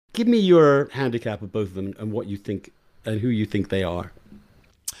give me your handicap of both of them and what you think and who you think they are.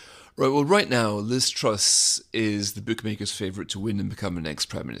 Right, well, right now, Liz Truss is the bookmaker's favourite to win and become the next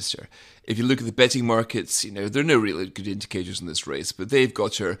Prime Minister. If you look at the betting markets, there are no really good indicators in this race, but they've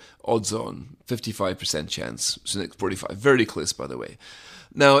got her odds on, 55% chance, Sunak 45, very close, by the way.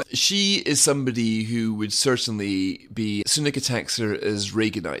 Now, she is somebody who would certainly be, Sunak attacks her as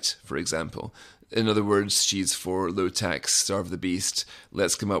Reaganite, for example. In other words, she's for low tax, starve the beast,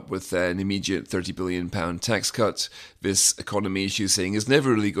 let's come up with an immediate £30 billion tax cut. This economy, she's saying, is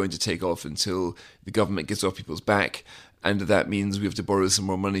never really going to take off until the government gets off people's back, and that means we have to borrow some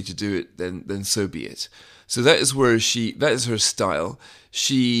more money to do it, then so be it. So that is her style.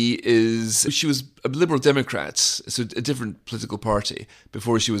 She was a Liberal Democrat, so a different political party,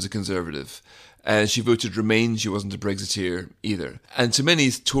 before she was a Conservative. And she voted Remain, she wasn't a Brexiteer either. And to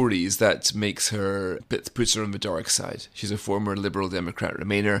many Tories, that puts her on the dark side. She's a former Liberal Democrat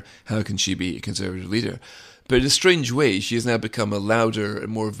Remainer, how can she be a Conservative leader? But in a strange way, she has now become a louder and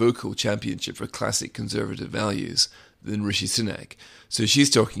more vocal championship for classic Conservative values than Rishi Sunak. So she's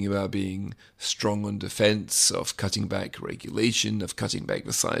talking about being strong on defence, of cutting back regulation, of cutting back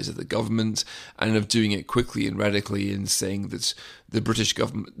the size of the government, and of doing it quickly and radically, and saying that the British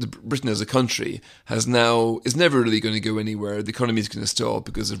government, Britain as a country, is never really going to go anywhere. The economy is going to stall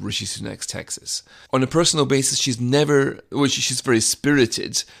because of Rishi Sunak's taxes. On a personal basis, she's very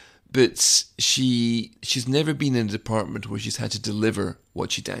spirited, but she's never been in a department where she's had to deliver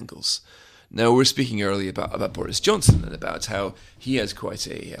what she dangles. Now, we were speaking earlier about Boris Johnson and about how he had quite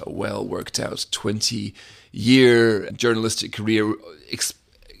a well-worked-out 20-year journalistic career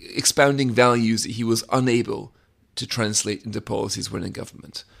expounding values that he was unable to translate into policies when in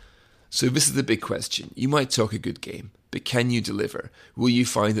government. So this is the big question. You might talk a good game, but can you deliver? Will you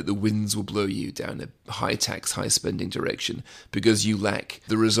find that the winds will blow you down a high-tax, high-spending direction because you lack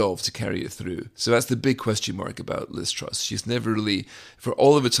the resolve to carry it through? So that's the big question mark about Liz Truss. She's never really, for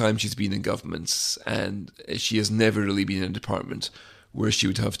all of the time she's been in governments, and she has never really been in a department where she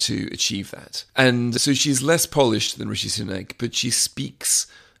would have to achieve that. And so she's less polished than Rishi Sunak, but she speaks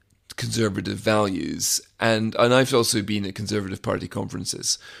Conservative values. And I've also been at Conservative Party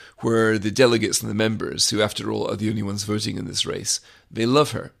conferences where the delegates and the members, who after all are the only ones voting in this race, they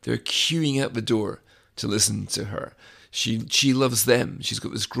love her. They're queuing out the door to listen to her. She loves them. She's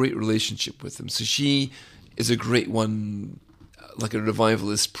got this great relationship with them. So she is a great one, like a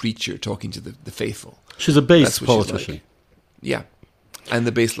revivalist preacher talking to the faithful. She's a base politician. Like. Yeah, and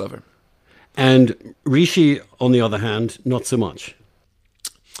the base lover. And Rishi, on the other hand, not so much.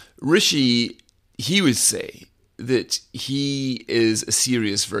 Rishi, he would say that he is a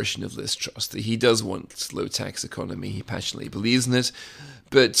serious version of Liz Truss, that he does want low-tax economy, he passionately believes in it,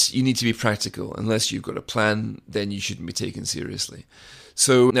 but you need to be practical. Unless you've got a plan, then you shouldn't be taken seriously.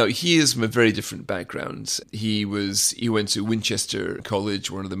 So now he is from a very different background. He went to Winchester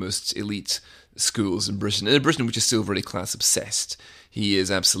College, one of the most elite schools in Britain, and in Britain which is still very class-obsessed. He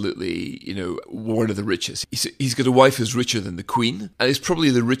is absolutely, one of the richest. He's got a wife who's richer than the Queen, and he's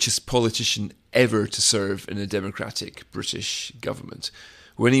probably the richest politician ever to serve in a democratic British government.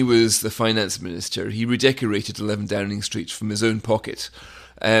 When he was the finance minister, he redecorated 11 Downing Street from his own pocket.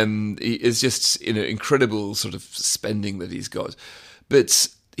 It's just, incredible sort of spending that he's got. But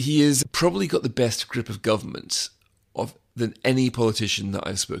he has probably got the best grip of government than any politician that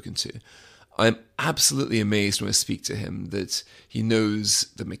I've spoken to. I'm absolutely amazed when I speak to him that he knows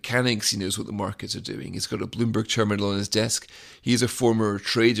the mechanics, he knows what the markets are doing. He's got a Bloomberg terminal on his desk. He's a former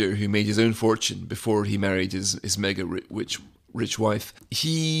trader who made his own fortune before he married his mega rich wife.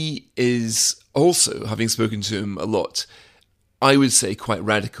 He is also, having spoken to him a lot, I would say quite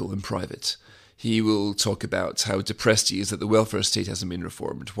radical in private. He will talk about how depressed he is that the welfare state hasn't been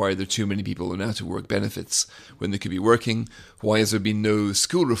reformed, why are there too many people on out-of-work benefits when they could be working, why has there been no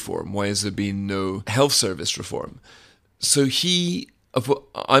school reform, why has there been no health service reform. So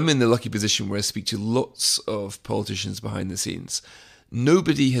I'm in the lucky position where I speak to lots of politicians behind the scenes.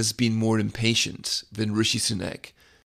 Nobody has been more impatient than Rishi Sunak